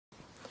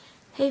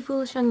Hey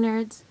foolish young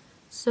nerds.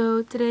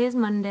 So today is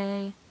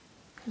Monday.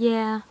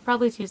 Yeah,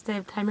 probably Tuesday by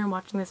the time you're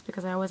watching this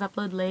because I always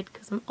upload late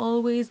because I'm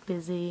always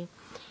busy.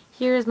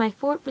 Here is my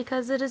fort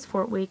because it is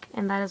fort week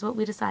and that is what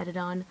we decided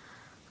on.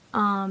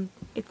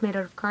 It's made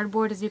out of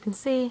cardboard as you can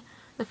see.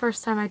 The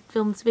first time I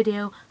filmed this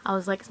video I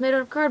was like, it's made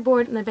out of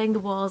cardboard, and I banged the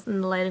walls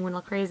and the lighting went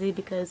all crazy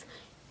because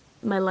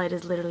my light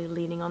is literally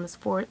leaning on this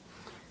fort.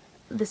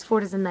 This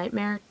fort is a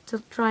nightmare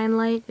to try and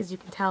light. As you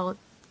can tell, it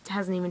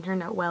hasn't even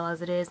turned out well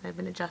as it is, and I've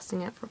been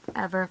adjusting it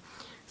forever.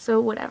 So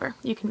whatever,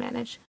 you can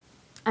manage.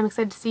 I'm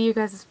excited to see you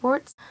guys'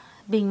 forts.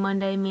 Being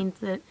Monday means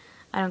that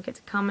I don't get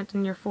to comment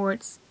on your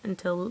forts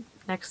until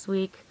next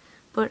week,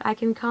 but I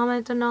can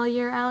comment on all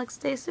your Alex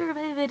Day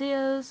survey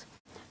videos.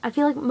 I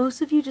feel like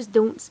most of you just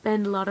don't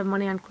spend a lot of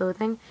money on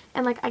clothing,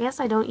 and like, I guess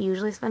I don't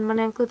usually spend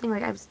money on clothing.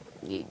 Like,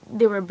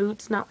 they were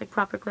boots, not like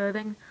proper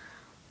clothing.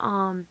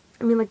 I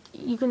mean, like,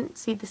 you can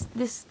see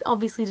this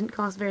obviously didn't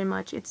cost very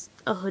much. It's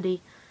a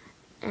hoodie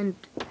and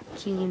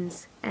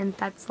jeans, and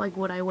that's like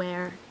what I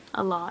wear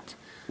a lot.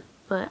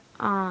 But,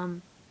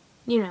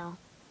 you know,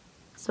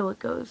 so it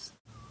goes.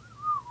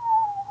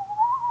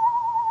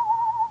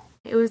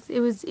 It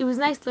was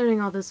nice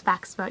learning all those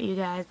facts about you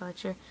guys,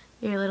 about your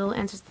little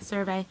answers to the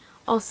survey.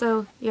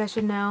 Also, you guys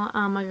should know,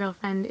 my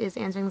girlfriend is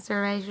answering the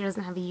survey. She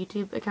doesn't have a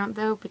YouTube account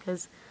though,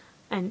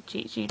 and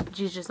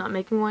she's just not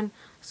making one.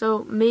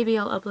 So maybe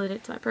I'll upload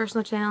it to my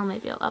personal channel,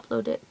 maybe I'll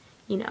upload it,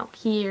 you know,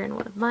 here in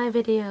one of my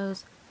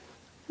videos.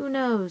 Who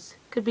knows?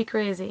 Could be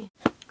crazy.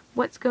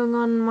 What's going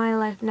on in my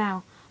life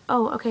now?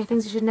 Oh, okay,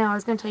 things you should know. I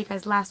was going to tell you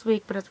guys last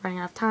week, but I was running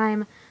out of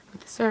time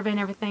with the survey and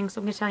everything,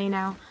 so I'm going to tell you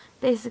now.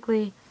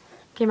 Basically,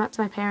 came out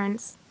to my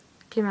parents,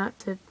 came out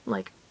to,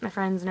 like, my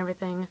friends and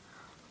everything.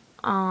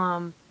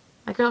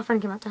 My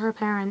girlfriend came out to her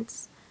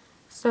parents,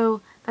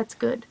 so that's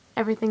good.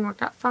 Everything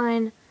worked out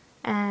fine,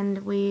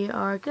 and we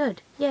are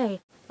good. Yay!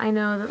 I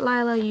know that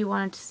Lila, you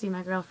wanted to see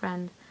my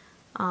girlfriend,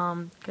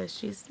 because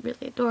she's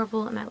really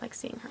adorable, and I like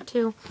seeing her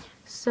too.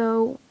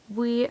 So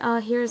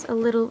here's a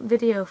little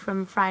video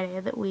from Friday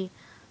that we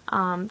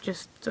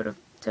just sort of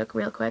took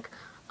real quick.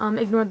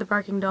 Ignored the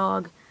barking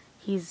dog.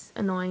 He's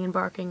annoying and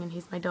barking, and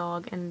he's my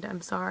dog, and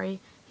I'm sorry.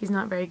 He's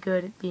not very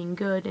good at being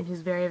good, and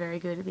he's very, very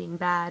good at being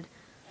bad.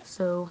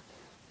 So,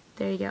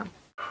 there you go.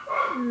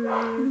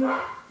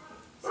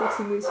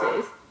 Sexy moose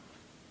face.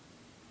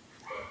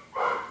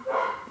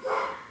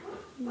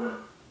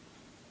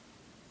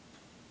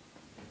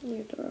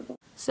 You're adorable.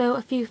 So,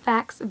 a few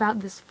facts about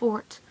this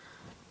fort.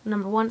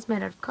 Number 1, it's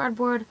made out of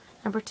cardboard.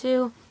 Number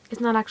 2,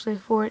 it's not actually a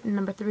fort. And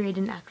number 3, I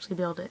didn't actually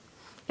build it.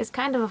 It's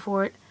kind of a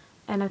fort,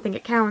 and I think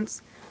it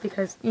counts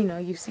because, you know,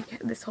 you see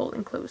this whole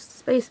enclosed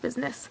space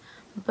business.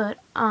 But,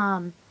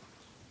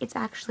 it's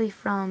actually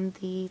from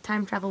the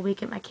time travel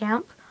week at my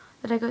camp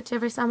that I go to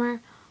every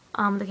summer.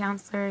 The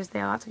counselors,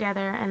 they all got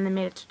together and they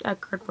made a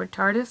cardboard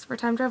TARDIS for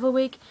time travel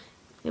week.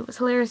 It was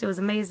hilarious, it was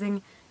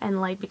amazing, and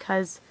like,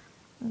 because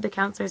the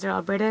counselors are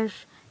all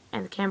British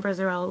and the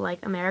campers are all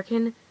like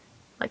American,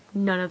 like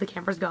none of the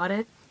campers got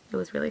it. It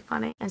was really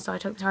funny. And so I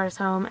took the TARDIS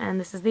home, and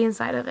this is the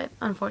inside of it.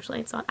 Unfortunately,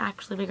 it's not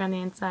actually bigger on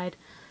the inside,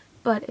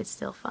 but it's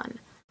still fun.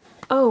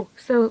 Oh,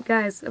 so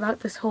guys,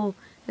 about this whole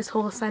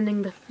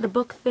sending the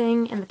book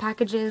thing and the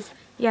packages,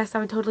 yes, I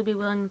would totally be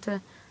willing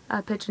to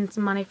pitch in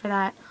some money for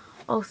that.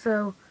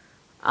 Also,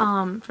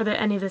 for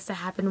any of this to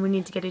happen, we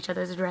need to get each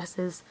other's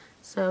addresses.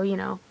 So, you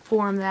know,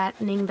 form that,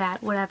 ning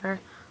that, whatever.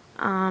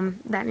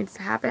 That needs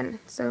to happen.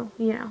 So,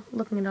 you know,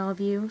 looking at all of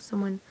you,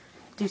 someone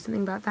do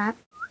something about that.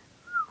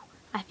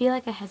 I feel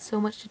like I had so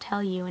much to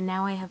tell you, and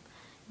now I have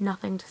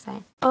nothing to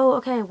say. Oh,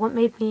 okay, what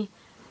made me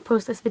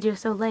post this video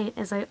so late,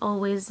 as I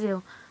always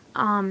do.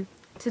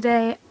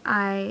 Today,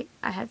 I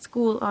had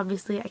school,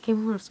 obviously. I came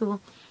home from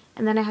school,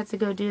 and then I had to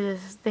go do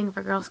this thing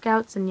for Girl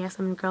Scouts, and yes,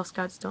 I mean, Girl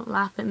Scouts, don't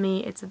laugh at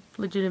me. It's a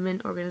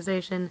legitimate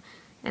organization,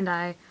 and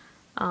I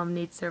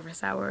need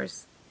service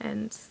hours,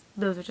 and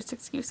those are just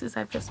excuses.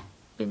 I've just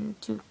been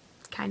too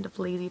kind of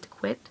lazy to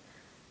quit,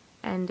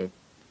 and it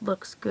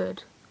looks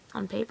good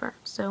on paper.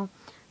 So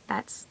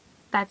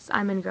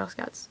I'm in Girl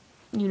Scouts.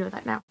 You know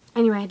that now.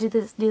 Anyway, I did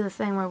this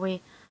thing where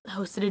we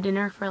hosted a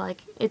dinner for,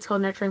 like, it's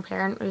called Nurturing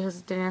Parent. We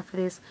hosted dinner for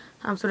these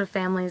sort of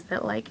families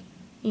that, like,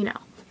 you know,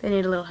 they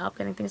need a little help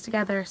getting things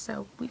together,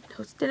 so we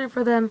host dinner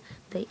for them,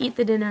 they eat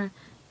the dinner,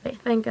 they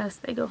thank us,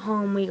 they go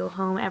home, we go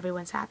home,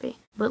 everyone's happy.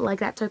 But, like,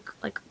 that took,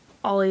 like,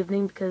 all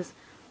evening because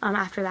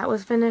after that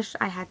was finished,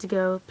 I had to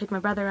go pick my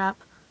brother up.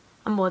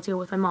 Well, to go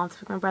with my mom to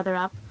pick my brother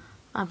up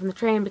from the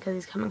train because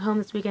he's coming home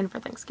this weekend for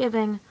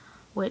Thanksgiving,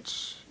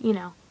 which, you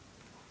know,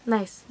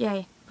 nice,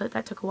 yay, but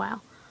that took a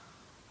while.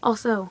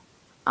 Also,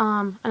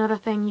 another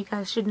thing you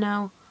guys should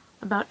know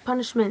about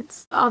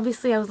punishments.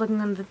 Obviously, I was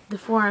looking on the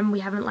forum. We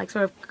haven't, like,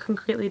 sort of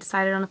concretely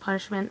decided on a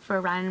punishment for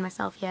Ryan and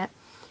myself yet,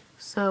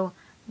 so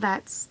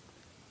that's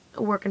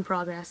a work in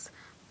progress.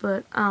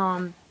 But,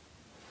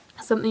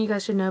 something you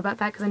guys should know about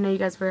that, because I know you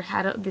guys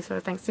had these sort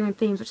of Thanksgiving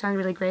themes, which sound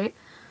really great,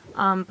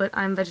 but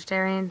I'm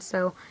vegetarian,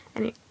 so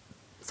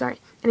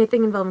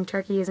anything involving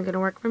turkey isn't going to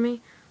work for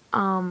me,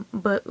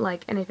 but,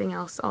 like, anything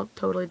else I'll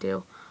totally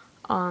do.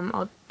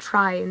 I'll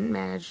try and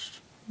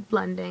manage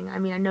blending. I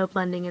mean, I know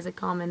blending is a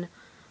common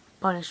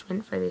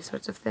punishment for these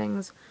sorts of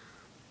things,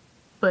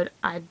 but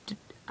I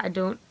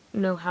don't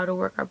know how to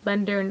work our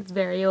blender, and it's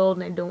very old,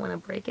 and I don't want to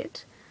break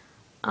it.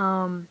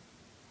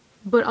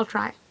 But I'll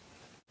try.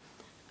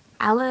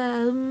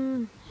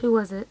 Who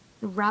was it?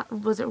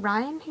 Was it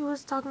Ryan who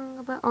was talking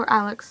about, or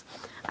Alex?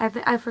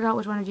 I forgot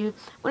which one of you.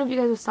 One of you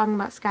guys was talking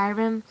about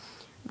Skyrim,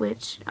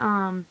 which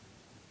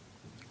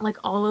like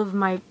all of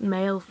my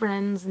male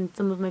friends and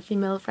some of my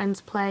female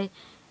friends play,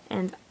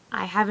 and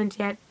I haven't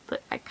yet,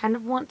 but I kind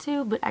of want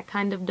to, but I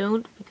kind of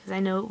don't, because I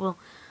know it will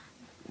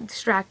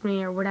distract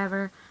me or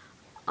whatever.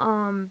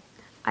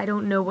 I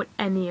don't know what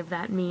any of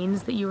that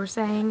means that you were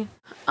saying.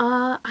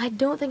 I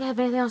don't think I have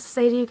anything else to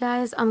say to you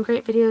guys.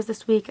 Great videos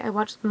this week. I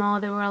watched them all.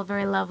 They were all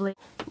very lovely.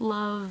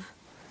 Love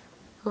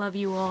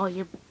you all.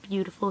 You're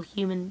beautiful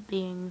human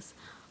beings.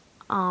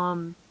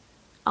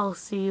 I'll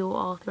see you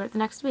all throughout the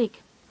next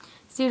week.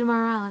 See you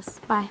tomorrow, Alice.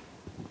 Bye.